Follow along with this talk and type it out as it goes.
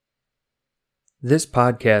This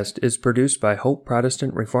podcast is produced by Hope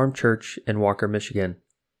Protestant Reformed Church in Walker, Michigan.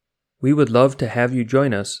 We would love to have you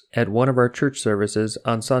join us at one of our church services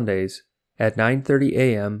on Sundays at 9:30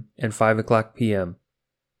 a.m. and 5 o'clock p.m.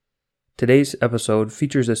 Today's episode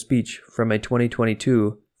features a speech from a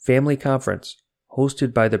 2022 family conference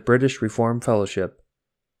hosted by the British Reformed Fellowship,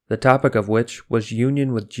 the topic of which was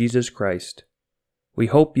union with Jesus Christ. We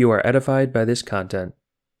hope you are edified by this content.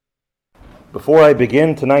 Before I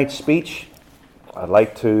begin tonight's speech, I'd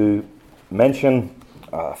like to mention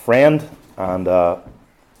a friend and a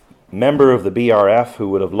member of the BRF who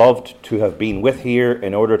would have loved to have been with here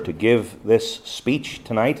in order to give this speech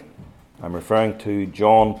tonight. I'm referring to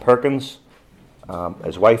John Perkins.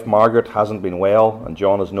 His wife Margaret hasn't been well, and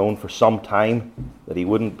John has known for some time that he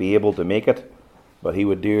wouldn't be able to make it, but he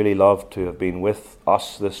would dearly love to have been with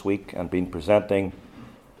us this week and been presenting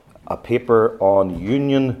a paper on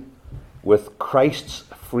union with Christ's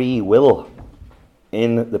free will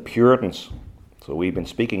in the Puritans. So we've been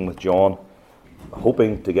speaking with John,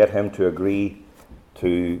 hoping to get him to agree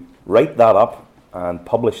to write that up and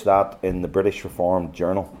publish that in the British Reformed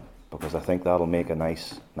Journal, because I think that'll make a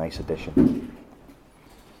nice addition.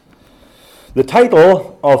 The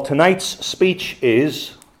title of tonight's speech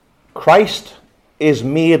is Christ is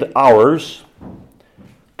Made Ours,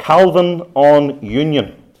 Calvin on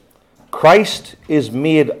Union. Christ is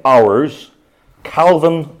made ours,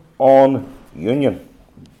 Calvin on union.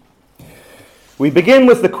 We begin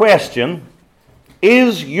with the question,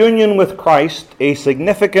 is union with Christ a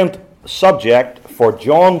significant subject for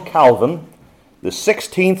John Calvin, the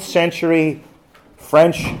 16th century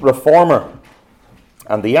French reformer?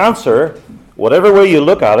 And the answer, whatever way you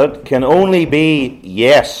look at it, can only be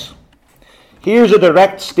yes. Here's a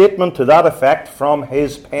direct statement to that effect from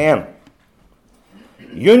his pen.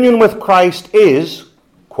 Union with Christ is,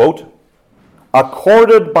 quote,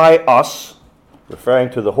 accorded by us, referring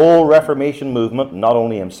to the whole Reformation movement, not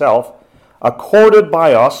only himself, accorded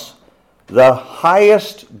by us the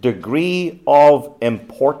highest degree of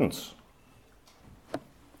importance.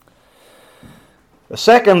 The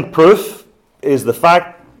second proof is the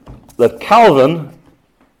fact that Calvin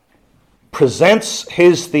presents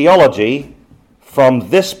his theology from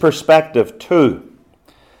this perspective too.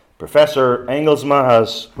 Professor Angus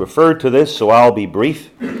has referred to this, so I'll be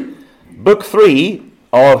brief. Book 3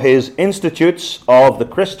 of his Institutes of the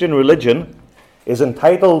Christian Religion is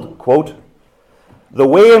entitled, quote, The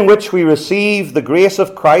Way in Which We Receive the Grace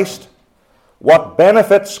of Christ, What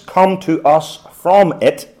Benefits Come to Us from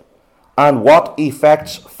It, and What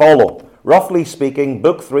Effects Follow. Roughly speaking,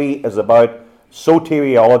 Book 3 is about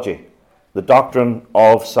soteriology, the doctrine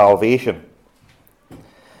of salvation.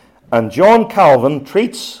 And John Calvin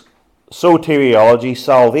treats soteriology,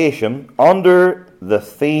 salvation, under the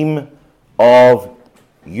theme of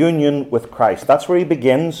union with Christ. That's where he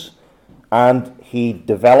begins, and he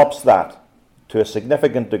develops that to a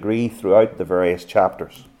significant degree throughout the various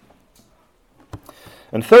chapters.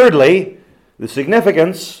 And thirdly, the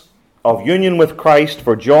significance of union with Christ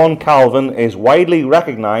for John Calvin is widely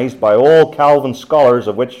recognized by all Calvin scholars,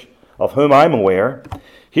 of whom I'm aware.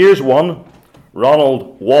 Here's one,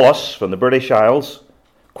 Ronald Wallace from the British Isles.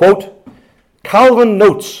 Quote, Calvin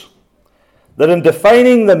notes that in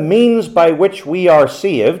defining the means by which we are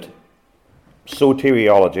saved,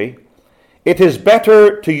 soteriology, it is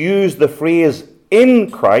better to use the phrase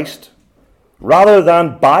in Christ rather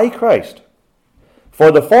than by Christ.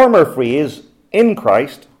 For the former phrase, in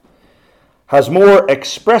Christ, has more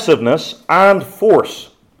expressiveness and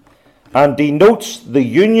force and denotes the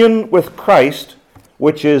union with Christ,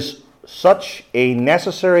 which is such a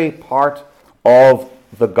necessary part of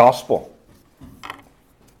the gospel.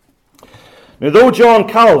 Now, though John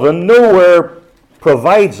Calvin nowhere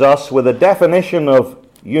provides us with a definition of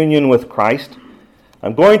union with Christ,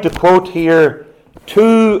 I'm going to quote here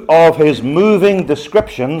two of his moving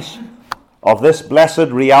descriptions of this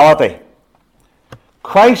blessed reality.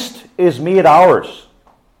 Christ is made ours.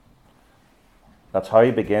 That's how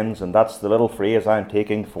he begins, and that's the little phrase I'm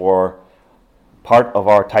taking for part of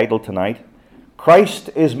our title tonight.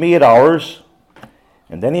 Christ is made ours.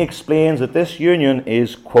 And then he explains that this union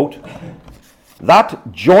is, quote,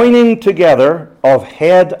 that joining together of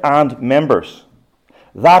head and members,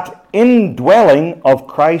 that indwelling of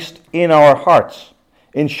Christ in our hearts.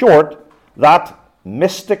 In short, that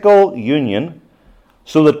mystical union,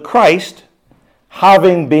 so that Christ,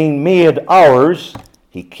 having been made ours,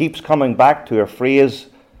 he keeps coming back to a phrase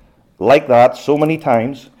like that so many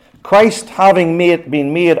times, Christ having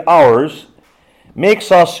been made ours,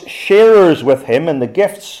 makes us sharers with him in the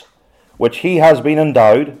gifts which he has been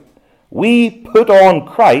endowed. We put on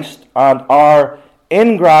Christ and are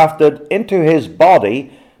ingrafted into his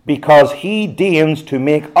body, because he deigns to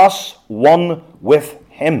make us one with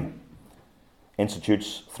him.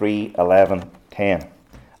 Institutes 3:11-10.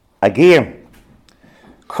 Again,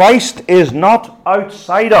 Christ is not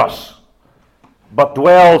outside us, but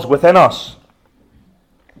dwells within us.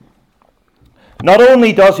 Not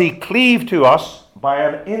only does he cleave to us by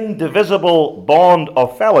an indivisible bond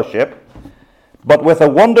of fellowship, but with a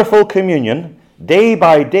wonderful communion, day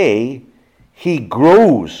by day, he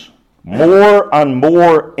grows more and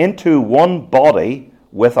more into one body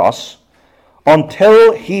with us,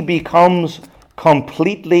 until he becomes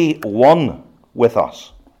completely one with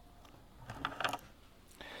us.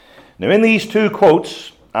 Now, in these two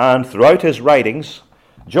quotes, and throughout his writings,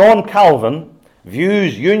 John Calvin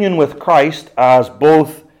views union with Christ as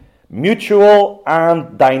both mutual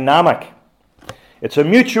and dynamic. It's a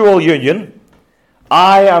mutual union.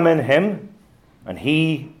 I am in him, and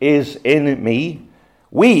he is in me.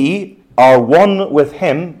 We are one with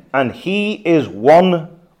him, and he is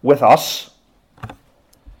one with us.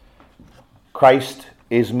 Christ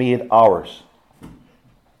is made ours,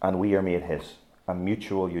 and we are made his. A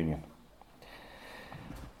mutual union.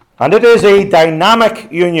 And it is a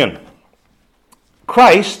dynamic union.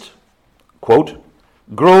 Christ, quote,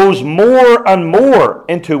 grows more and more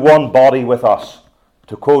into one body with us,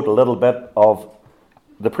 to quote a little bit of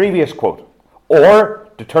the previous quote. Or,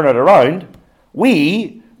 to turn it around,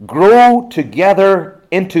 we grow together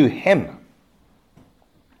into him.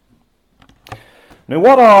 Now,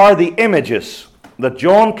 what are the images that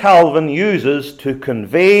John Calvin uses to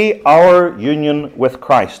convey our union with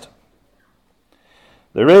Christ?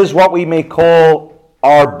 There is what we may call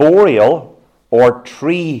arboreal or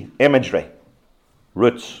tree imagery.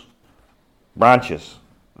 Roots, branches,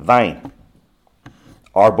 vine.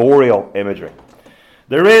 Arboreal imagery.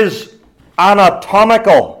 There is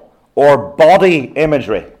anatomical or body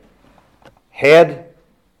imagery. Head,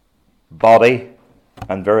 body,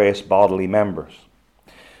 and various bodily members.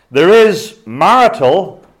 There is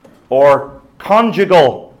marital or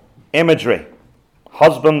conjugal imagery.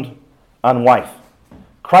 Husband and wife.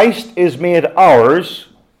 Christ is made ours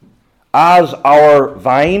as our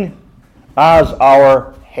vine, as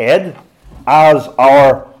our head, as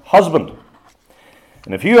our husband.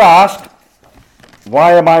 And if you ask,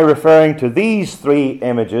 why am I referring to these three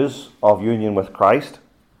images of union with Christ?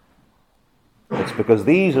 It's because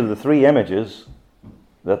these are the three images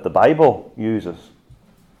that the Bible uses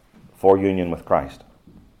for union with Christ.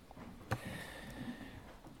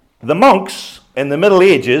 The monks in the Middle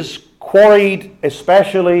Ages quarried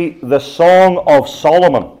especially the Song of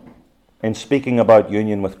Solomon in speaking about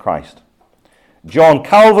union with Christ. John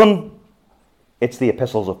Calvin, it's the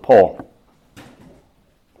epistles of Paul.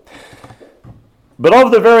 But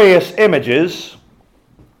of the various images,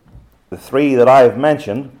 the three that I have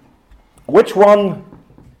mentioned, which one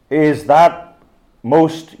is that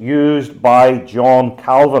most used by John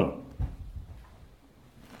Calvin?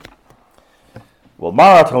 Well,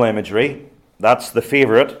 marital imagery, that's the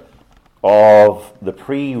favorite of the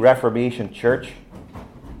pre-Reformation church.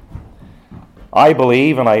 I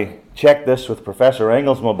believe, and I checked this with Professor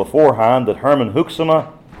Engelsma beforehand, that Herman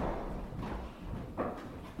Hoeksema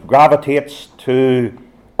gravitates to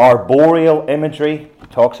arboreal imagery. He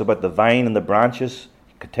talks about the vine and the branches.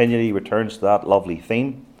 He continually returns to that lovely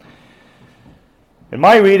theme. In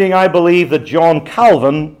my reading, I believe that John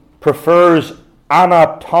Calvin prefers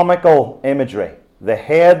anatomical imagery. The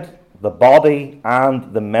head, the body,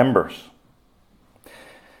 and the members.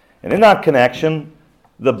 And in that connection,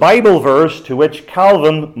 the Bible verse to which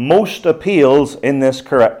Calvin most appeals in this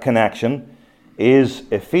connection is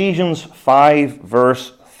Ephesians 5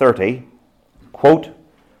 verse 30, quote,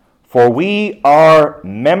 "For we are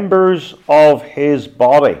members of his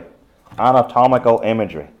body," anatomical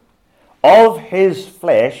imagery, "of his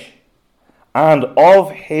flesh and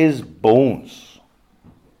of his bones."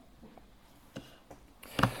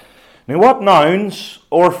 Now, what nouns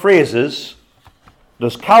or phrases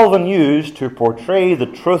does Calvin use to portray the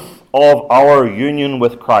truth of our union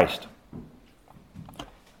with Christ?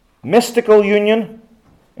 Mystical union,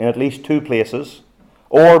 in at least two places,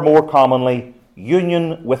 or more commonly,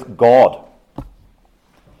 union with God.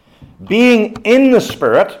 Being in the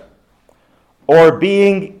Spirit, or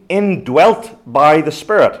being indwelt by the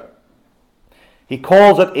Spirit. He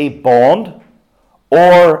calls it a bond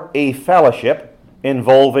or a fellowship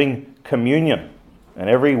involving communion. And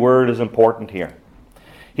every word is important here.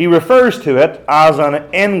 He refers to it as an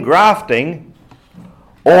engrafting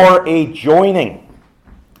or a joining,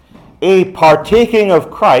 a partaking of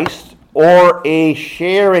Christ or a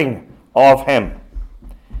sharing of him,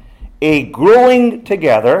 a growing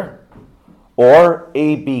together or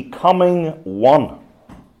a becoming one.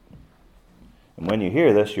 And when you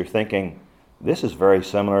hear this, you're thinking, this is very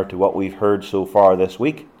similar to what we've heard so far this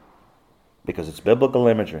week, because it's biblical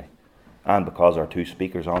imagery, and because our two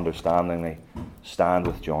speakers understandingly stand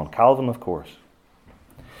with John Calvin, of course.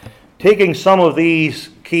 Taking some of these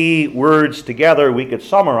key words together, we could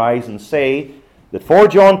summarize and say that for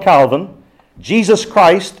John Calvin, Jesus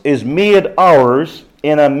Christ is made ours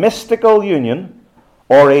in a mystical union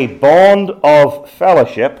or a bond of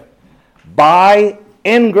fellowship by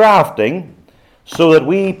ingrafting, so that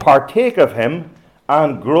we partake of him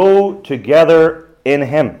and grow together in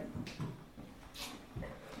him.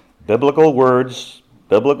 Biblical words,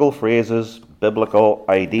 biblical phrases, biblical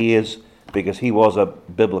ideas, because he was a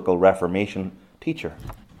biblical Reformation teacher.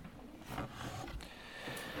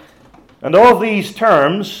 And of these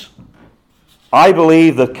terms, I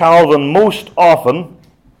believe that Calvin most often,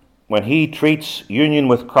 when he treats union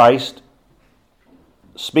with Christ,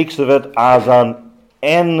 speaks of it as an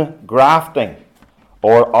engrafting,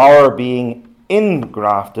 or our being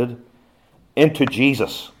ingrafted into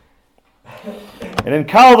Jesus. And in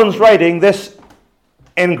Calvin's writing, this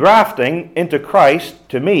engrafting into Christ,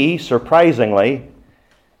 to me, surprisingly,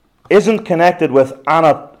 isn't connected with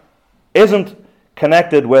arboreal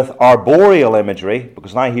imagery,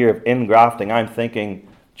 because when I hear of engrafting, I'm thinking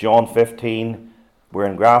John 15, we're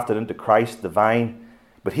engrafted into Christ the vine.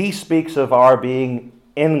 But he speaks of our being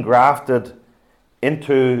engrafted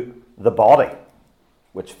into the body,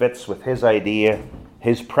 which fits with his idea,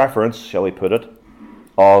 his preference, shall we put it,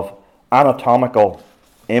 of anatomical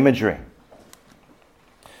imagery.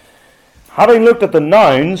 Having looked at the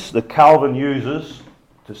nouns that Calvin uses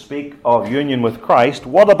to speak of union with Christ,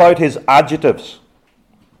 what about his adjectives?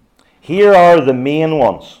 Here are the main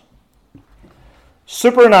ones: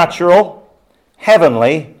 supernatural,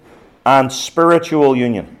 heavenly, and spiritual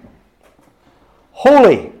union.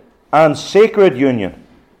 Holy and sacred union.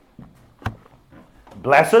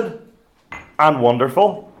 Blessed and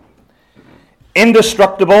wonderful.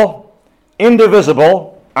 Indestructible,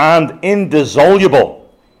 indivisible, and indissoluble.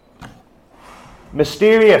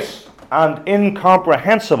 Mysterious and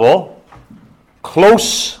incomprehensible.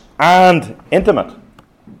 Close and intimate.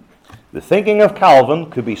 The thinking of Calvin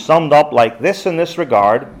could be summed up like this in this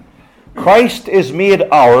regard: Christ is made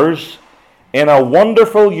ours in a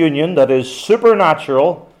wonderful union that is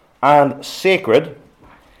supernatural and sacred,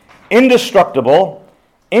 indestructible,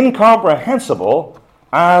 incomprehensible,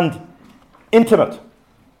 and intimate.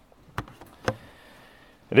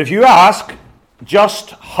 And if you ask,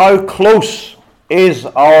 just how close is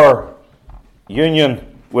our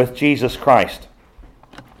union with Jesus Christ?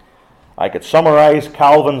 I could summarize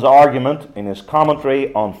Calvin's argument in his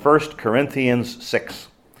commentary on 1 Corinthians 6.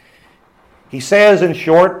 He says, in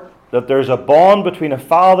short, that there's a bond between a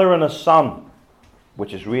father and a son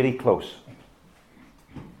which is really close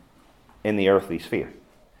in the earthly sphere.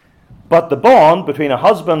 But the bond between a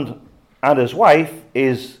husband and his wife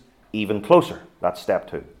is even closer. That's step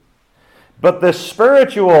 2. But the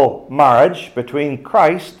spiritual marriage between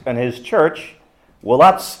Christ and his church, well,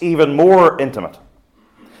 that's even more intimate.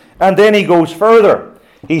 And then he goes further.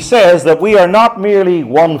 He says that we are not merely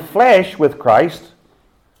one flesh with Christ,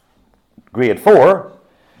 grade 4,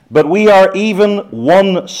 but we are even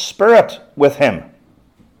one spirit with him.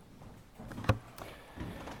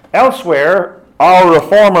 Elsewhere, our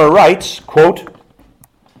reformer writes, quote,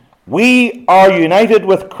 "We are united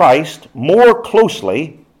with Christ more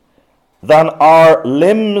closely than our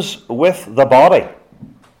limbs with the body."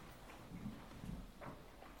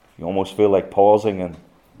 You almost feel like pausing and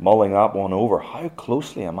mulling that one over. How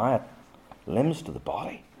closely am I at limbs to the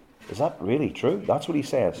body? Is that really true? That's what he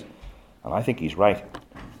says. And I think he's right.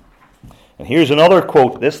 And here's another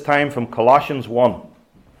quote, this time from Colossians 1.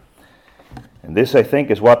 And this, I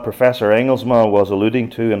think, is what Professor Engelsma was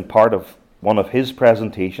alluding to in part of one of his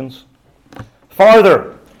presentations.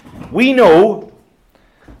 "Farther, we know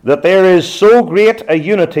that there is so great a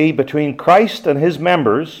unity between Christ and his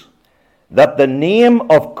members that the name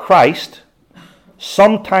of Christ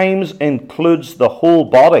sometimes includes the whole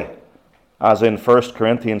body, as in 1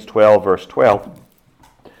 Corinthians 12, verse 12.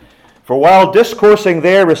 For while discoursing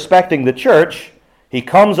there respecting the church, he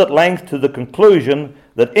comes at length to the conclusion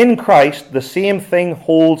that in Christ the same thing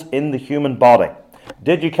holds in the human body."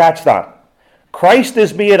 Did you catch that? Christ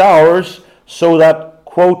is made ours so that,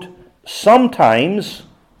 quote, sometimes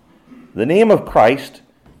the name of Christ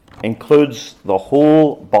includes the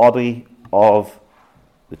whole body of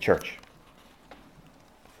the church.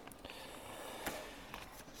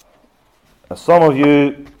 As some of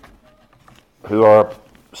you who are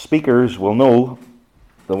speakers will know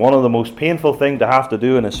that one of the most painful things to have to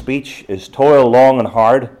do in a speech is toil long and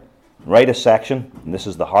hard, write a section, and this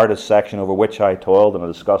is the hardest section over which I toiled, and I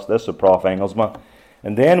discussed this with Prof. Engelsma.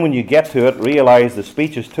 And then when you get to it, realize the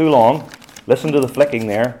speech is too long. Listen to the flicking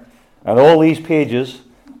there. And all these pages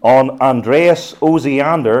on Andreas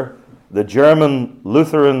Osiander, the German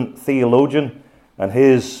Lutheran theologian, and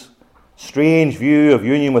his strange view of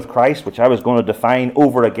union with Christ, which I was going to define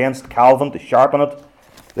over against Calvin to sharpen it.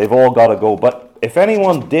 They've all got to go. But if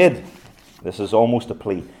anyone did, this is almost a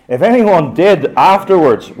plea, if anyone did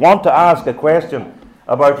afterwards want to ask a question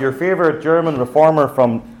about your favorite German reformer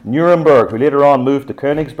from Nuremberg, who later on moved to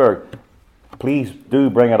Königsberg, please do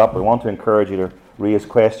bring it up. We want to encourage you to raise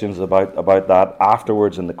questions about that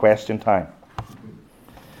afterwards in the question time.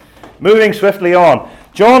 Moving swiftly on,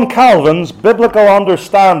 John Calvin's biblical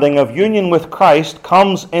understanding of union with Christ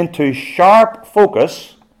comes into sharp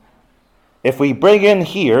focus if we bring in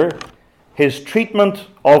here his treatment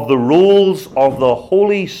of the roles of the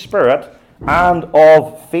Holy Spirit and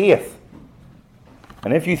of faith.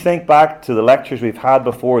 And if you think back to the lectures we've had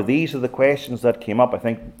before, these are the questions that came up. I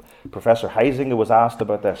think Professor Heisinger was asked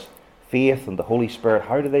about this. Faith and the Holy Spirit,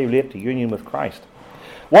 how do they relate to union with Christ?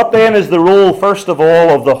 What then is the role, first of all,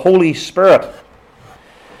 of the Holy Spirit?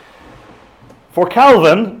 For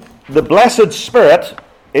Calvin, the Blessed Spirit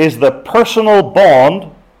is the personal bond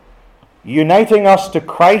uniting us to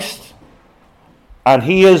Christ, and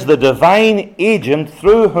he is the divine agent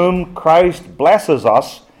through whom Christ blesses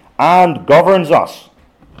us and governs us.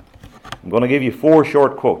 I'm going to give you 4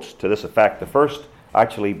 short quotes to this effect. The first,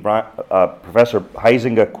 actually, Professor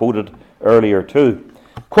Heisinger quoted earlier too.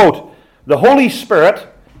 Quote, "The Holy Spirit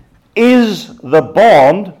is the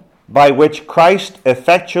bond by which Christ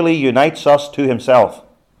effectually unites us to himself."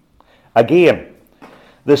 Again,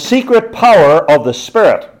 the secret power of the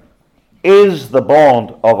Spirit is the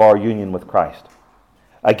bond of our union with Christ.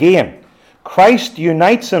 Again, Christ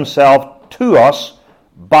unites himself to us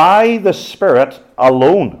by the Spirit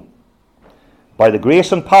alone. By the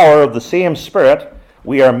grace and power of the same Spirit,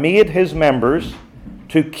 we are made his members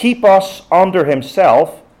to keep us under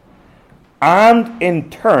himself and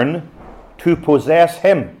in turn to possess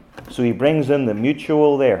him. So he brings in the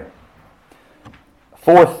mutual there.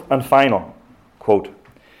 Fourth and final quote,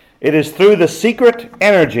 "It is through the secret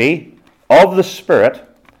energy of the Spirit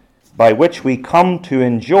by which we come to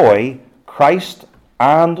enjoy Christ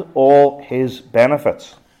and all his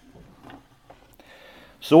benefits."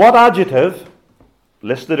 So what adjective,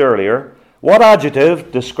 listed earlier, what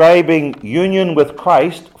adjective describing union with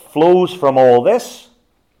Christ flows from all this?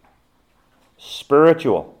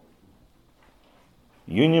 Spiritual.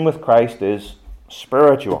 Union with Christ is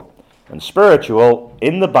spiritual. And spiritual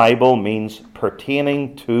in the Bible means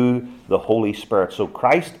pertaining to the Holy Spirit. So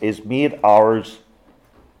Christ is made ours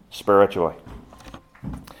spiritually.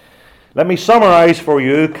 Let me summarize for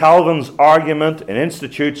you Calvin's argument in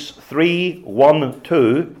Institutes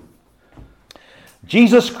 3:1-2.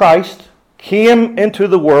 Jesus Christ came into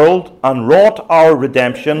the world and wrought our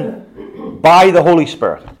redemption by the Holy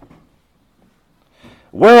Spirit,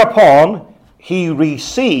 whereupon he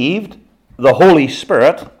received the Holy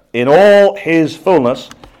Spirit in all his fullness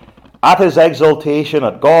at his exaltation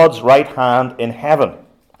at God's right hand in heaven,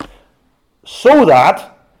 so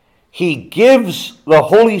that he gives the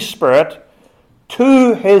Holy Spirit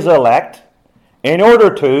to his elect in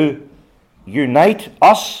order to unite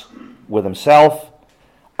us with himself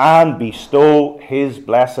and bestow his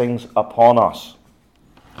blessings upon us.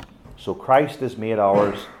 So Christ is made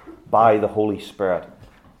ours by the Holy Spirit,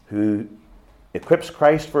 who equips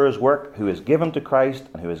Christ for his work, who is given to Christ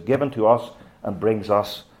and who is given to us and brings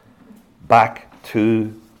us back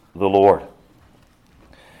to the Lord.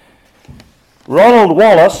 Ronald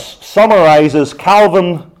Wallace summarizes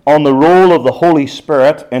Calvin on the role of the Holy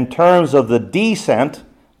Spirit in terms of the descent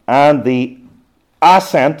and the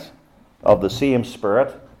ascent of the same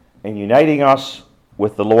Spirit in uniting us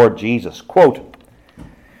with the Lord Jesus. Quote,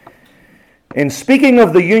 "In speaking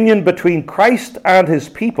of the union between Christ and his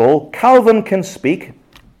people, Calvin can speak,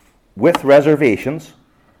 with reservations,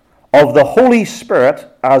 of the Holy Spirit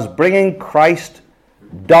as bringing Christ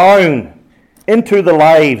down into the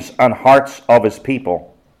lives and hearts of his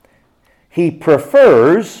people. He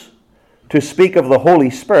prefers to speak of the Holy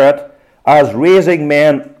Spirit as raising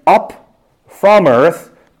men up from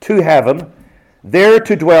earth to heaven, there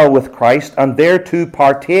to dwell with Christ and there to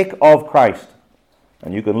partake of Christ."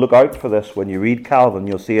 And you can look out for this when you read Calvin.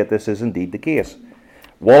 You'll see that this is indeed the case.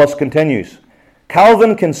 Wallace continues,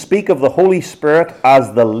 "Calvin can speak of the Holy Spirit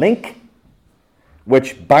as the link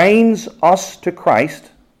which binds us to Christ,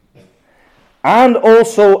 and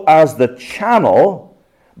also as the channel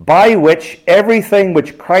by which everything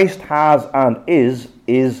which Christ has and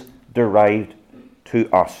is derived to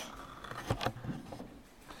us.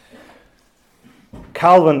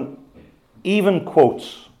 Calvin even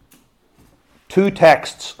quotes two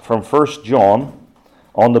texts from 1 John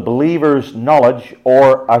on the believer's knowledge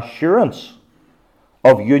or assurance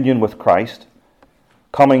of union with Christ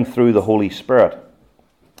coming through the Holy Spirit.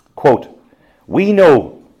 Quote, "We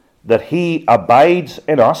know that he abides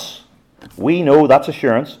in us." We know, that's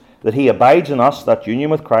assurance, that he abides in us, that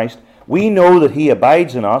union with Christ. We know that he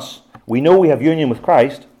abides in us. We know we have union with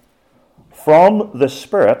Christ from the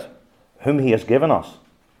Spirit whom he has given us.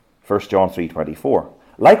 1 John 3:24.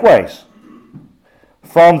 Likewise,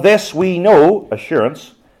 from this we know,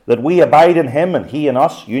 assurance, that we abide in him and he in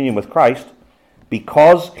us, union with Christ,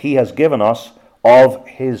 because he has given us of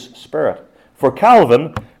his Spirit. For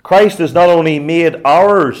Calvin, Christ is not only made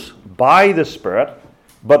ours by the Spirit,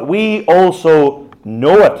 but we also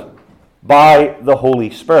know it by the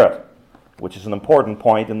Holy Spirit, which is an important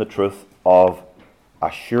point in the truth of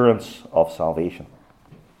assurance of salvation.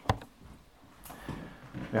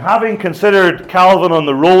 Now, having considered Calvin on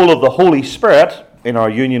the role of the Holy Spirit in our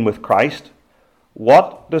union with Christ,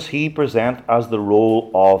 what does he present as the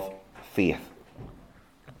role of faith?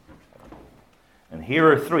 And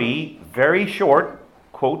here are three very short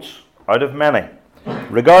quotes out of many.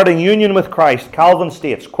 Regarding union with Christ, Calvin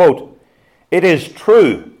states, quote, "It is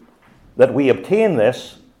true that we obtain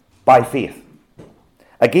this by faith."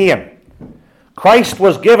 Again, Christ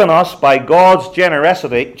was given us by God's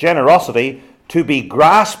generosity to be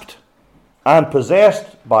grasped and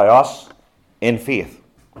possessed by us in faith.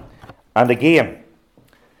 And again,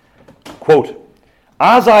 quote,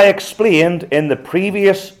 "As I explained in the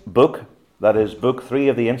previous book," that is book 3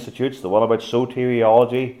 of the Institutes, the one about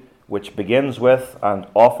soteriology, which begins with and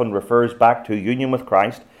often refers back to union with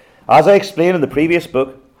Christ. As I explained in the previous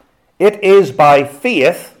book, it is by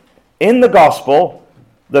faith in the gospel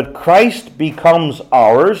that Christ becomes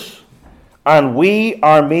ours, and we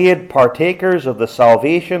are made partakers of the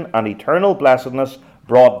salvation and eternal blessedness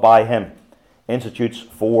brought by him. Institutes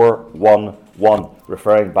 4:1:1,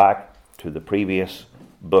 referring back to the previous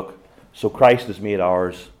book. So Christ is made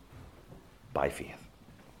ours by faith.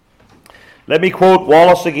 Let me quote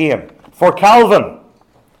Wallace again. For Calvin,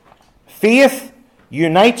 faith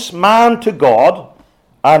unites man to God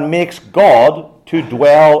and makes God to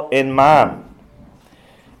dwell in man.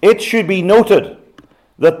 It should be noted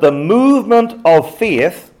that the movement of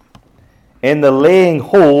faith in the laying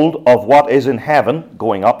hold of what is in heaven,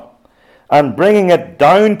 going up, and bringing it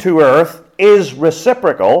down to earth is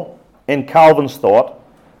reciprocal, in Calvin's thought,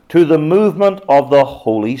 to the movement of the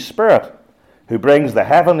Holy Spirit, who brings the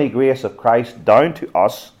heavenly grace of Christ down to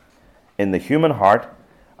us in the human heart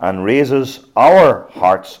and raises our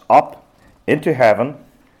hearts up into heaven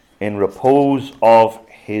in repose of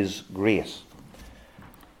his grace.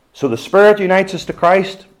 So the Spirit unites us to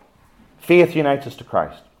Christ, faith unites us to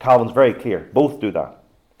Christ. Calvin's very clear. Both do that.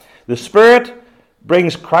 The Spirit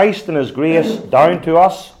brings Christ and his grace down to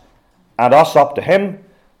us and us up to him,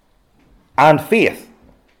 and faith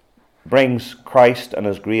brings Christ and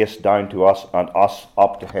his grace down to us and us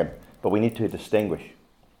up to him. But we need to distinguish.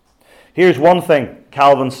 Here's one thing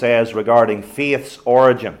Calvin says regarding faith's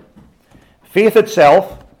origin. Faith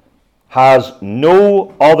itself has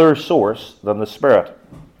no other source than the Spirit.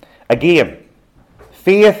 Again,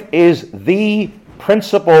 faith is the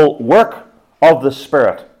principal work of the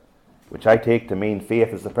Spirit, which I take to mean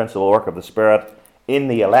faith is the principal work of the Spirit in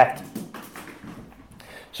the elect.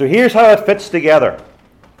 So here's how it fits together.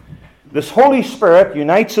 This Holy Spirit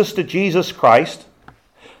unites us to Jesus Christ.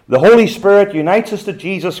 The Holy Spirit unites us to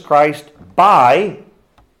Jesus Christ by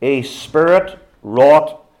a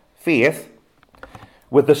Spirit-wrought faith,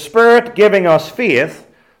 with the Spirit giving us faith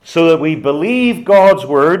so that we believe God's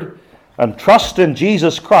Word and trust in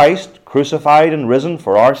Jesus Christ, crucified and risen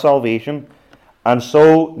for our salvation, and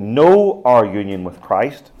so know our union with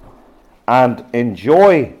Christ and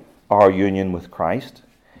enjoy our union with Christ.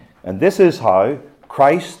 And this is how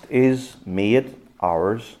Christ is made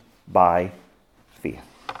ours by faith.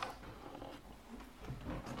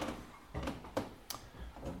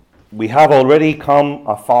 We have already come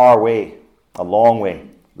a far way, a long way,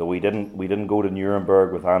 though we didn't go to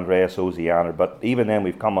Nuremberg with Andreas Ozianer, but even then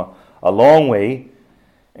we've come a long way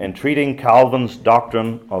in treating Calvin's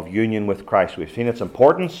doctrine of union with Christ. We've seen its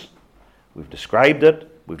importance, we've described it,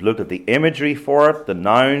 we've looked at the imagery for it, the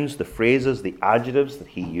nouns, the phrases, the adjectives that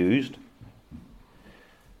he used.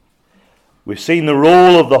 We've seen the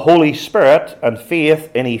role of the Holy Spirit and faith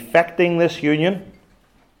in effecting this union.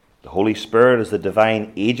 The Holy Spirit is the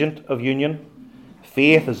divine agent of union.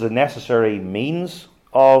 Faith is the necessary means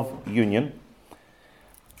of union,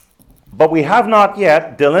 but we have not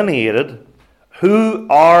yet delineated who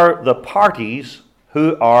are the parties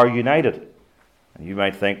who are united. And you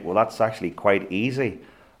might think, well, that's actually quite easy,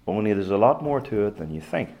 only there's a lot more to it than you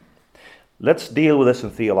think. Let's deal with this in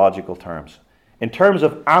theological terms. In terms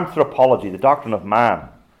of anthropology, the doctrine of man,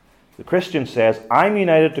 the Christian says, I'm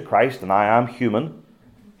united to Christ and I am human.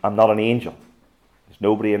 I'm not an angel. There's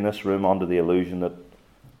nobody in this room under the illusion that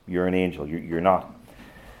you're an angel. You're not.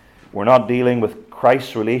 We're not dealing with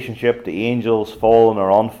Christ's relationship to angels, fallen or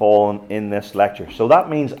unfallen, in this lecture. So that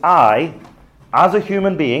means I, as a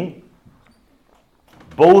human being,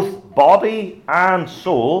 both body and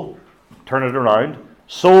soul, turn it around,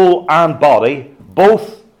 soul and body,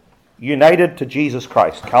 both united to Jesus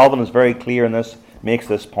Christ. Calvin is very clear in this, makes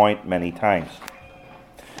this point many times.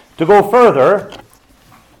 To go further,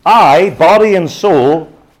 I, body and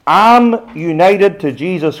soul, am united to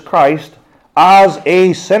Jesus Christ as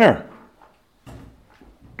a sinner.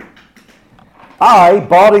 I,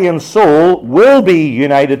 body and soul, will be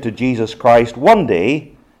united to Jesus Christ one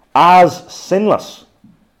day as sinless.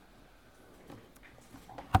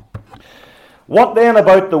 What then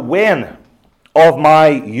about the when of my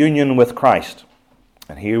union with Christ?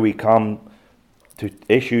 And here we come to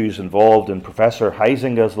issues involved in Professor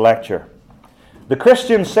Heisinger's lecture. The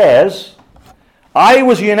Christian says, I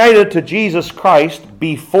was united to Jesus Christ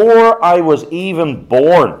before I was even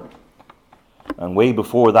born. And way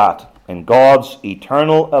before that, in God's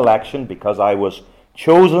eternal election, because I was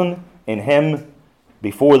chosen in Him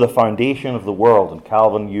before the foundation of the world. And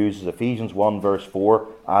Calvin uses Ephesians 1 verse 4,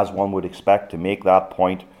 as one would expect, to make that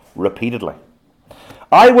point repeatedly.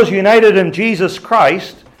 I was united in Jesus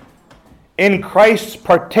Christ, in Christ's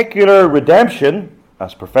particular redemption,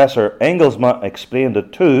 as Professor Angus explained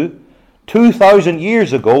it too, 2,000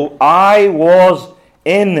 years ago. I was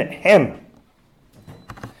in Him.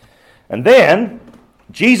 And then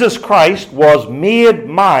Jesus Christ was made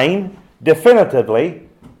mine definitively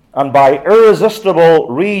and by irresistible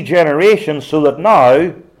regeneration, so that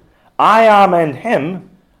now I am in Him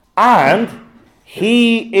and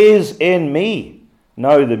He is in me.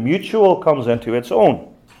 Now the mutual comes into its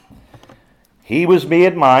own. He was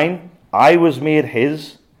made mine, I was made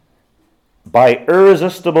His, by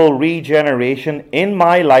irresistible regeneration in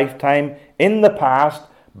my lifetime, in the past,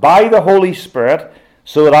 by the Holy Spirit,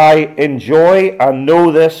 so that I enjoy and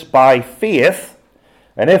know this by faith.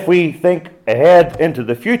 And if we think ahead into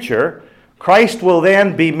the future, Christ will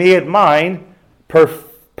then be made mine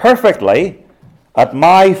perfectly at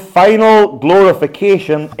my final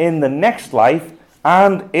glorification in the next life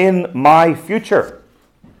and in my future.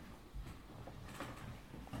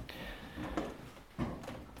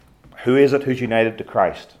 Who is it who's united to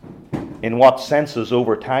Christ? In what senses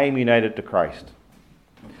over time united to Christ?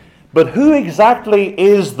 But who exactly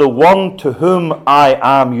is the one to whom I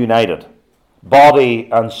am united, body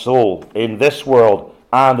and soul, in this world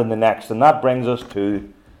and in the next? And that brings us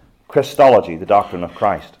to Christology, the doctrine of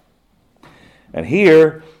Christ. And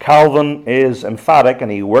here Calvin is emphatic, and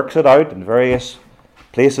he works it out in various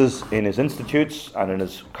places in his institutes and in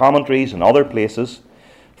his commentaries and other places.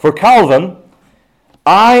 For Calvin,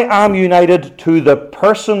 I am united to the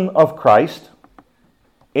person of Christ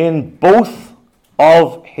in both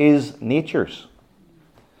of His natures,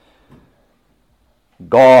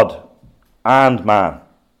 God and man.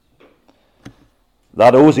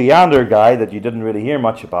 That Osiander guy that you didn't really hear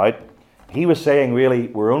much about, he was saying really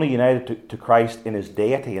we're only united to Christ in His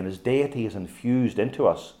deity, and His deity is infused into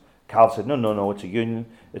us. Calvin said, no, it's a union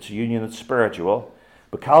that's spiritual.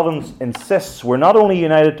 But Calvin insists we're not only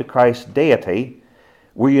united to Christ's deity,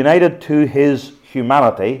 we're united to His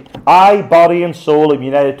humanity. I, body and soul, am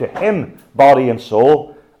united to Him, body and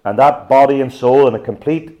soul, and that body and soul in a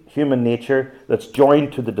complete human nature that's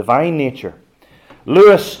joined to the divine nature.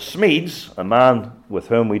 Lewis Smedes, a man with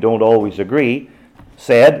whom we don't always agree,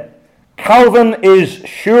 said, Calvin is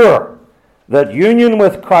sure that union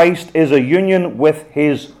with Christ is a union with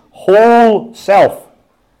His whole self.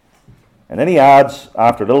 And then he adds,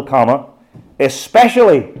 after a little comma,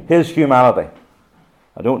 especially His humanity.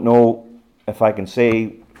 I don't know if I can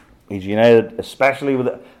say he's united especially with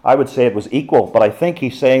it. I would say it was equal, but I think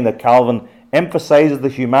he's saying that Calvin emphasizes the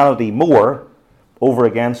humanity more over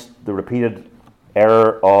against the repeated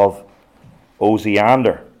error of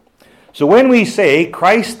Osiander. So when we say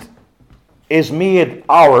Christ is made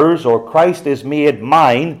ours, or Christ is made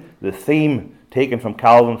mine, the theme taken from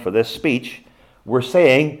Calvin for this speech, we're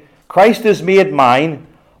saying Christ is made mine,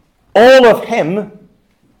 all of Him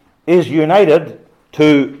is united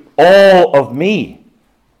to all of me,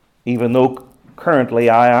 even though currently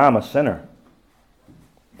I am a sinner.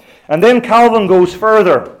 And then Calvin goes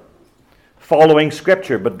further, following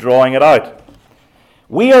Scripture, but drawing it out.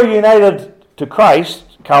 We are united to Christ,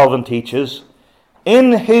 Calvin teaches,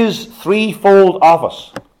 in his threefold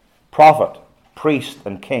office: prophet, priest,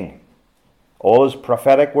 and king. All his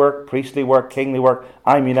prophetic work, priestly work, kingly work,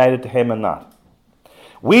 I'm united to him in that.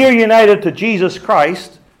 We are united to Jesus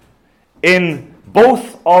Christ in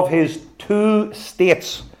both of his two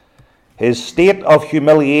states. His state of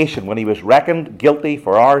humiliation, when he was reckoned guilty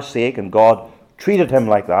for our sake, and God treated him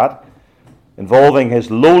like that, involving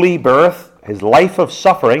his lowly birth, his life of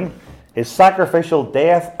suffering, his sacrificial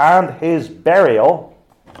death, and his burial.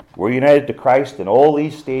 We're united to Christ in all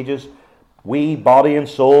these stages. We, body and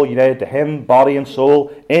soul, united to him, body and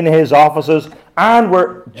soul, in his offices. And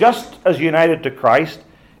we're just as united to Christ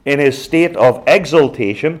in his state of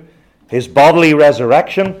exaltation, his bodily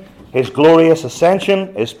resurrection, his glorious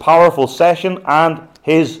ascension, his powerful session, and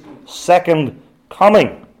his second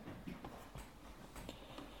coming.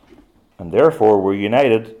 And therefore we're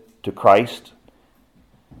united to Christ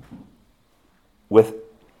with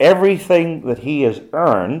everything that he has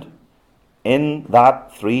earned in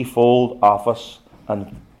that threefold office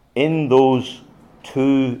and in those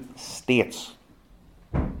two states.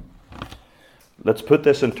 Let's put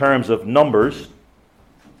this in terms of numbers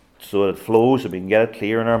so that it flows and we can get it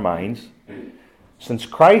clear in our minds. Since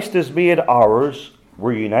Christ is made ours,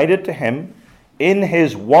 we're united to him in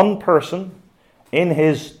his one person, in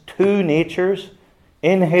his two natures,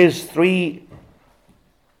 in his two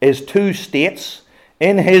states,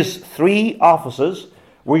 in his three offices.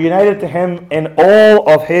 We're united to him in all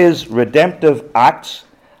of his redemptive acts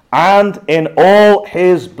and in all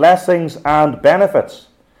his blessings and benefits.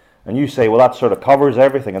 And you say, well, that sort of covers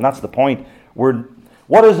everything, and that's the point.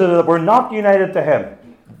 What is it that we're not united to him?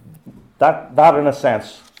 That in a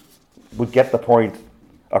sense would get the point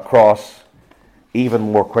across even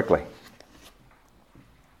more quickly.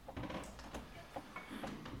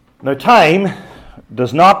 Now, time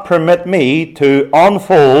does not permit me to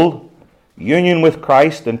unfold union with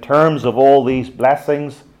Christ in terms of all these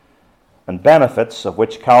blessings and benefits of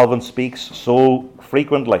which Calvin speaks so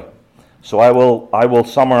frequently. So I will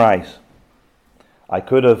summarize. I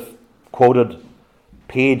could have quoted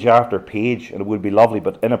page after page, and it would be lovely,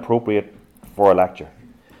 but inappropriate for a lecture.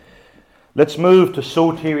 Let's move to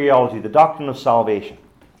soteriology, the doctrine of salvation.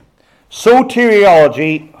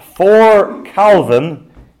 Soteriology for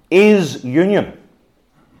Calvin is union.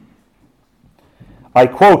 I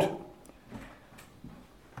quote,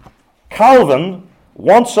 Calvin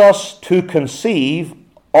wants us to conceive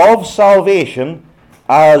of salvation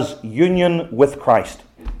as union with Christ.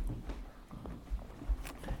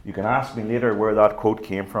 You can ask me later where that quote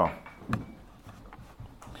came from.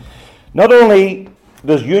 Not only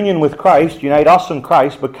does union with Christ unite us in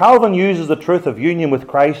Christ, but Calvin uses the truth of union with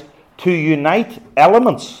Christ to unite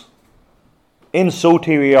elements in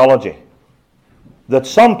soteriology that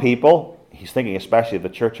some people, he's thinking especially of the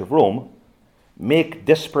Church of Rome, make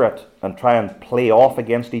disparate and try and play off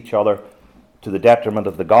against each other to the detriment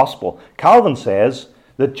of the gospel. Calvin says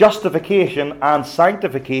that justification and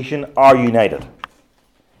sanctification are united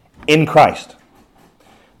in Christ.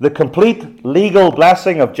 The complete legal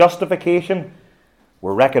blessing of justification,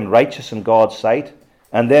 we're reckoned righteous in God's sight,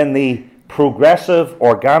 and then the progressive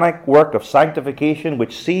organic work of sanctification,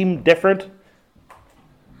 which seem different,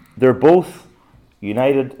 they're both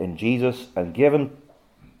united in Jesus and given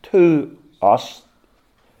to us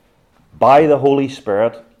by the Holy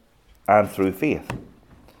Spirit and through faith.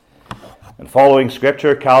 And following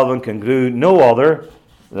Scripture, Calvin can do no other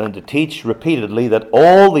than to teach repeatedly that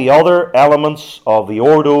all the other elements of the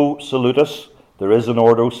Ordo Salutis, there is an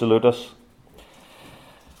Ordo Salutis,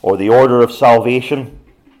 or the order of salvation,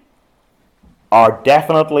 are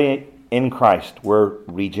definitely in Christ. We're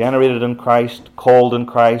regenerated in Christ, called in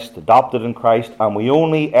Christ, adopted in Christ, and we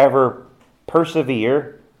only ever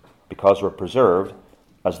persevere because we're preserved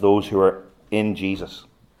as those who are in Jesus.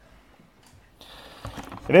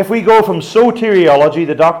 And if we go from soteriology,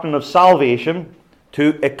 the doctrine of salvation,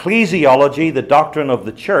 to ecclesiology, the doctrine of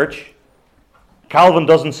the church, Calvin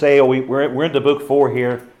doesn't say, we're into book 4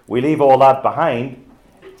 here, we leave all that behind.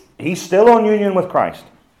 He's still on union with Christ.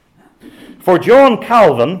 For John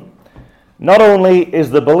Calvin, not only is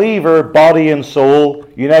the believer body and soul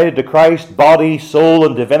united to Christ, body, soul,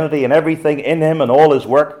 and divinity, and everything in him and all his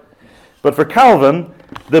work, but for Calvin,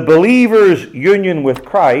 the believer's union with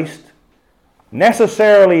Christ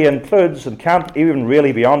necessarily includes, and can't even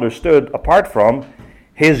really be understood apart from,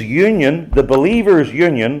 his union, the believer's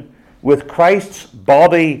union, with Christ's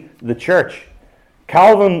body, the church.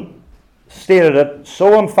 Calvin stated it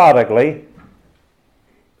so emphatically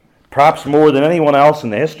perhaps more than anyone else in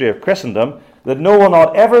the history of Christendom, that no one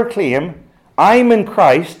ought ever claim, I'm in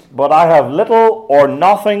Christ, but I have little or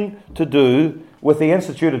nothing to do with the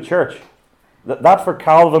instituted church. That for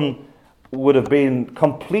Calvin would have been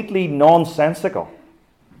completely nonsensical.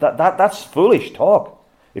 That's foolish talk.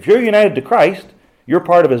 If you're united to Christ, you're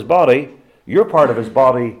part of his body. You're part of his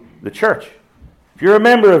body, the church. If you're a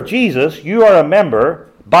member of Jesus, you are a member,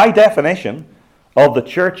 by definition, of the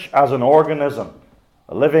church as an organism,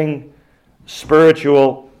 a living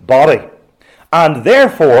spiritual body. And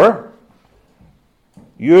therefore,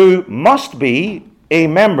 you must be a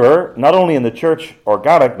member, not only in the church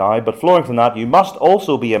organic now, but flowing from that, you must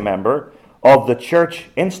also be a member of the Church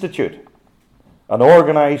Institute, an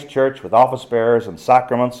organized church with office bearers and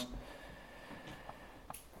sacraments.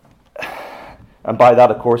 And by that,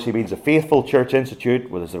 of course, he means a faithful church institute,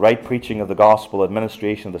 where there's the right preaching of the gospel,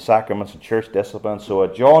 administration of the sacraments, and church discipline. So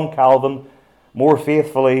John Calvin, more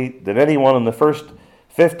faithfully than anyone in the first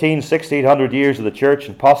 1600 years of the church,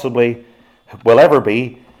 and possibly will ever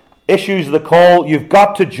be, issues the call, you've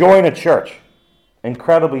got to join a church.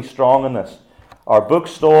 Incredibly strong in this. Our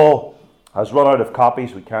bookstall has run out of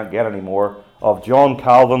copies, we can't get any more, of John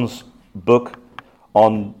Calvin's book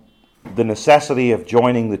on the necessity of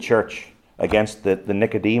joining the church against the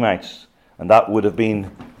Nicodemus. And that would have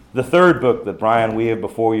been the third book that Brian waved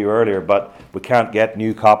before you earlier, but we can't get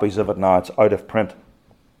new copies of it now. It's out of print.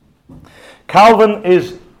 Calvin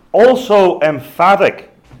is also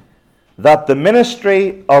emphatic that the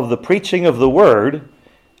ministry of the preaching of the word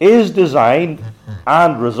is designed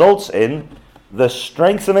and results in the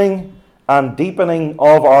strengthening and deepening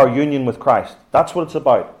of our union with Christ. That's what it's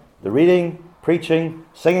about. The reading, preaching,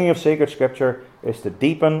 singing of sacred scripture is to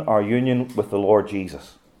deepen our union with the Lord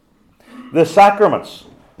Jesus. The sacraments.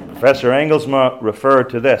 Professor Angus referred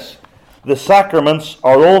to this. The sacraments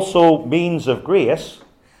are also means of grace,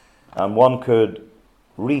 and one could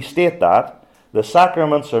restate that. The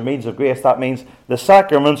sacraments are means of grace. That means the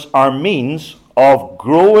sacraments are means of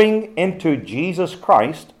growing into Jesus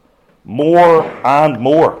Christ more and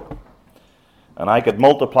more. And I could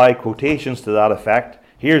multiply quotations to that effect.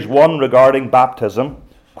 Here's one regarding baptism.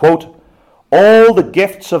 Quote, all the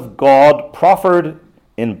gifts of God proffered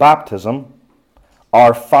in baptism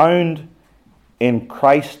are found in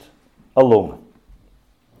Christ alone.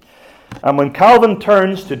 And when Calvin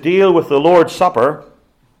turns to deal with the Lord's Supper,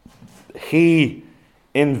 he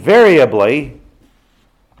invariably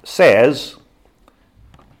says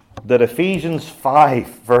that Ephesians 5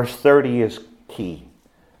 verse 30 is key.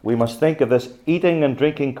 We must think of this eating and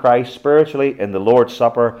drinking Christ spiritually in the Lord's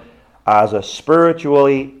Supper as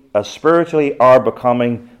spiritually are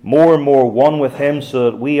becoming more and more one with him, so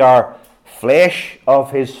that we are flesh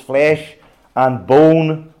of his flesh and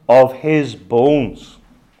bone of his bones.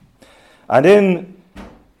 And in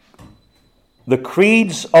the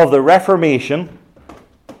creeds of the Reformation,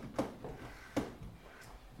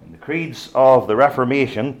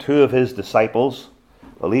 two of his disciples,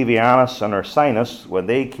 Olevianus and Ursinus, when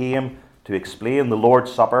they came to explain the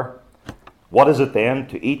Lord's Supper, what is it then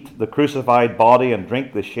to eat the crucified body and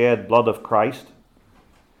drink the shed blood of Christ?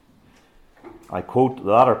 I quote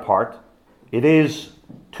the latter part. It is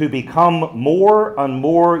to become more and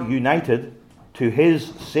more united to his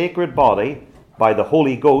sacred body by the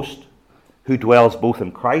Holy Ghost, who dwells both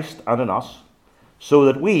in Christ and in us, so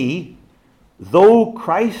that we, though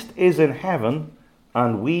Christ is in heaven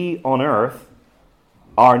and we on earth,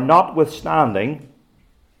 are notwithstanding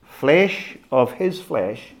flesh of his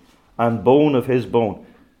flesh and bone of his bone.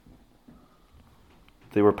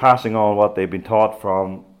 They were passing on what they'd been taught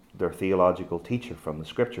from their theological teacher from the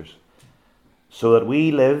Scriptures. So that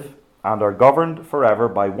we live and are governed forever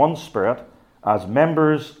by one Spirit, as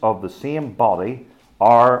members of the same body,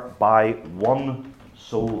 are by one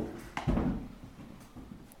soul.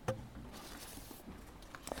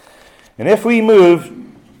 And if we move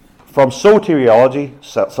from soteriology,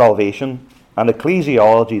 salvation, and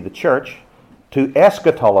ecclesiology, the church, to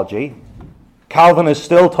eschatology, Calvin is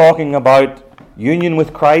still talking about union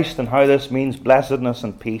with Christ and how this means blessedness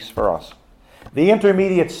and peace for us. The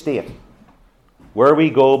intermediate state, where we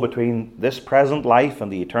go between this present life and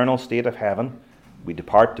the eternal state of heaven, we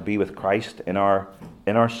depart to be with Christ in our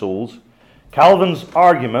souls. Calvin's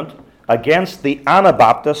argument against the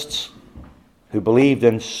Anabaptists who believed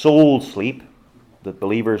in soul sleep, that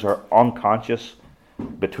believers are unconscious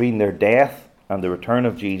between their death and the return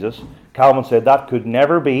of Jesus. Calvin said that could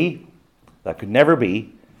never be,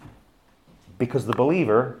 because the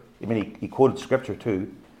believer, I mean, he quoted Scripture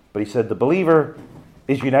too, but he said the believer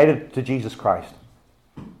is united to Jesus Christ.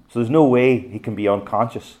 So there's no way he can be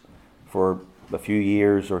unconscious for a few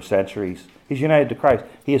years or centuries. He's united to Christ.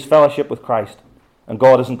 He has fellowship with Christ. And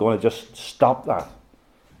God isn't going to just stop that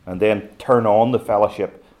and then turn on the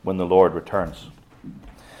fellowship when the Lord returns.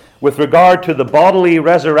 With regard to the bodily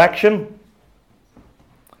resurrection,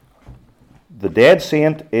 the dead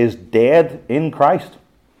saint is dead in Christ.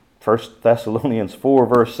 1 Thessalonians 4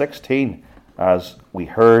 verse 16, as we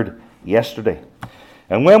heard yesterday.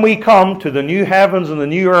 And when we come to the new heavens and the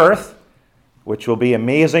new earth, which will be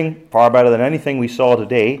amazing, far better than anything we saw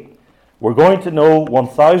today, we're going to know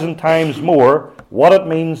 1,000 times more what it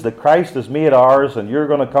means that Christ has made ours, and you're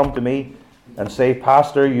going to come to me and say,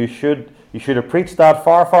 Pastor, you should have preached that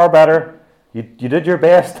far, far better. You did your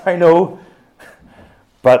best, I know,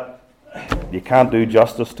 but you can't do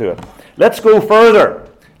justice to it. Let's go further.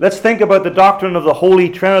 Let's think about the doctrine of the Holy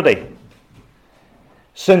Trinity.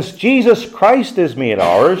 Since Jesus Christ is made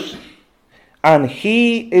ours, and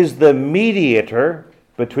He is the mediator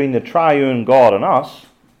between the triune God and us,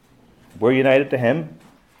 we're united to Him,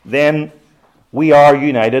 then we are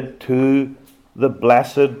united to the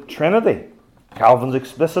Blessed Trinity. Calvin's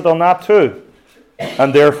explicit on that too.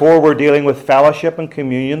 And therefore we're dealing with fellowship and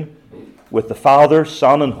communion with the Father,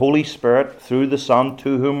 Son, and Holy Spirit through the Son,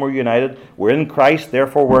 to whom we're united. We're in Christ,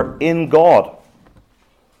 therefore we're in God.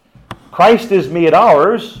 Christ is made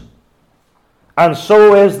ours, and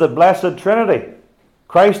so is the Blessed Trinity.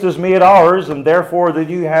 Christ is made ours, and therefore the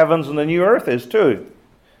new heavens and the new earth is too.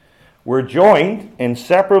 We're joined,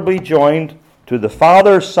 inseparably joined, to the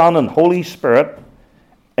Father, Son, and Holy Spirit,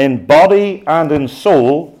 in body and in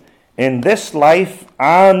soul, in this life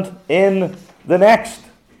and in the next.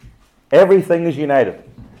 Everything is united.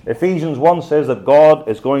 Ephesians 1 says that God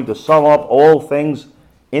is going to sum up all things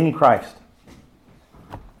in Christ.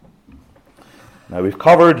 Now we've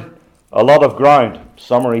covered a lot of ground.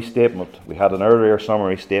 Summary statement. We had an earlier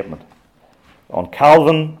summary statement on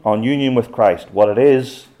Calvin, on union with Christ. What it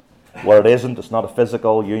is, what it isn't. It's not a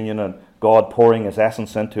physical union and God pouring His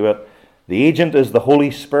essence into it. The agent is the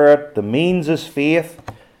Holy Spirit. The means is faith.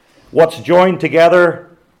 What's joined together?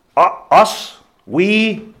 Us,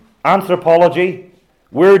 we, anthropology.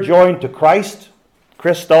 We're joined to Christ,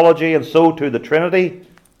 Christology, and so to the Trinity,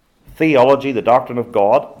 theology, the doctrine of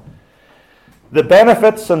God. The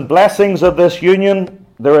benefits and blessings of this union,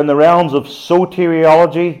 they're in the realms of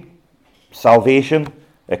soteriology, salvation,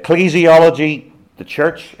 ecclesiology, the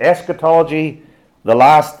church, eschatology, the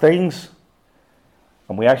last things.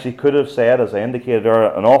 And we actually could have said, as I indicated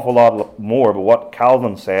earlier, an awful lot more, but what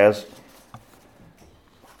Calvin says,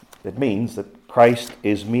 it means that Christ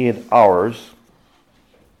is made ours.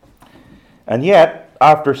 And yet,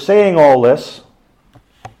 after saying all this,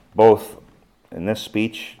 both in this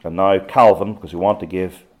speech and now Calvin, because we want to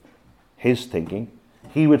give his thinking,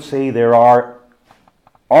 he would say there are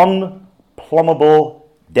unplumbable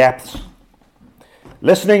depths.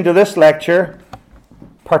 Listening to this lecture,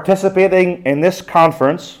 participating in this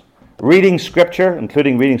conference, reading Scripture,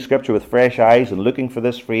 including reading Scripture with fresh eyes and looking for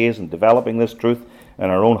this phrase and developing this truth in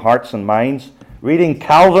our own hearts and minds, reading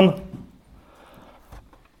Calvin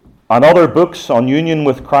and other books on union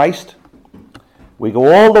with Christ, we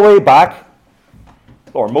go all the way back,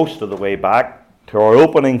 or most of the way back, to our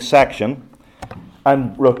opening section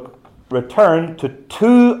and return to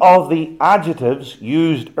two of the adjectives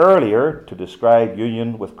used earlier to describe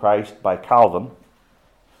union with Christ by Calvin,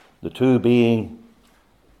 the two being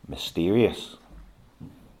mysterious,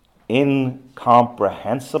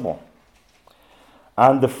 incomprehensible,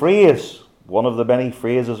 and the phrase, one of the many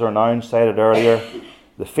phrases or nouns cited earlier,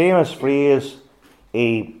 the famous phrase,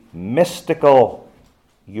 a mystical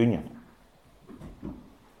union.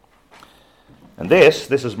 And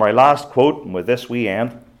this is my last quote, and with this we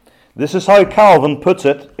end. This is how Calvin puts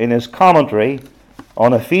it in his commentary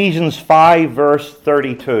on Ephesians 5 verse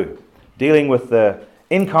 32, dealing with the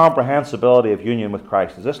incomprehensibility of union with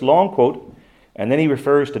Christ. Is this long quote, and then he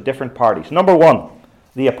refers to different parties. Number one,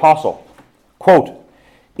 the apostle. Quote,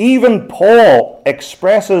 even Paul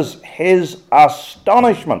expresses his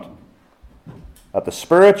astonishment at the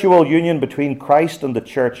spiritual union between Christ and the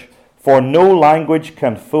church, for no language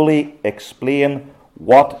can fully explain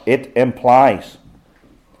what it implies.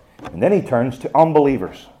 And then he turns to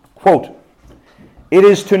unbelievers. Quote, it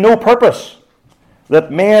is to no purpose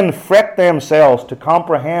that men fret themselves to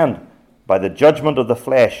comprehend by the judgment of the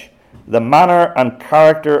flesh the manner and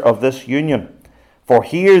character of this union. For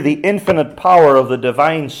here the infinite power of the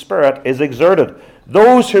divine Spirit is exerted.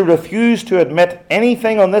 Those who refuse to admit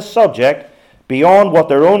anything on this subject beyond what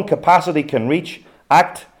their own capacity can reach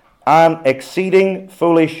act an exceeding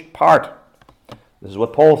foolish part. This is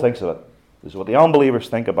what Paul thinks of it. This is what the unbelievers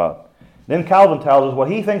think about. Then Calvin tells us what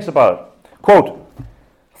he thinks about it. Quote,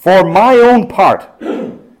 For my own part,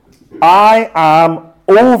 I am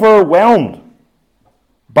overwhelmed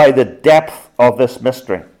by the depth of this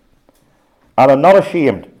mystery, and am not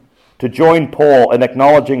ashamed to join Paul in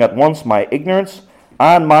acknowledging at once my ignorance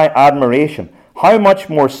and my admiration. How much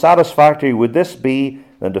more satisfactory would this be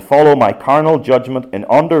than to follow my carnal judgment in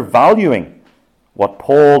undervaluing what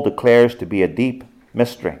Paul declares to be a deep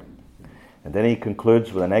mystery. And then he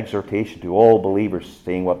concludes with an exhortation to all believers,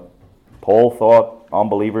 saying what Paul thought,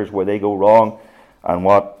 unbelievers, where they go wrong, and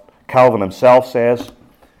what Calvin himself says.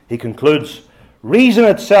 He concludes, reason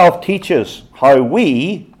itself teaches how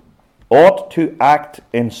we ought to act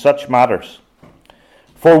in such matters.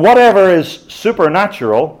 For whatever is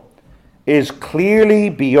supernatural is clearly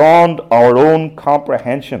beyond our own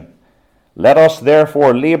comprehension. Let us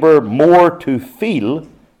therefore labor more to feel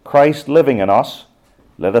Christ living in us.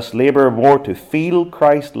 Let us labor more to feel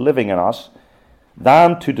Christ living in us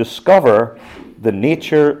than to discover the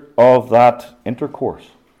nature of that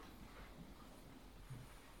intercourse.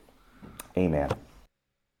 Amen.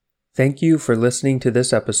 Thank you for listening to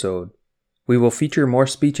this episode. We will feature more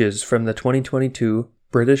speeches from the 2022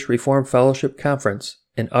 British Reformed Fellowship Conference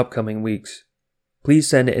in upcoming weeks. Please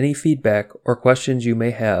send any feedback or questions you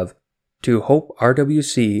may have to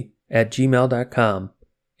hoperwc@gmail.com,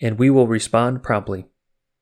 and we will respond promptly.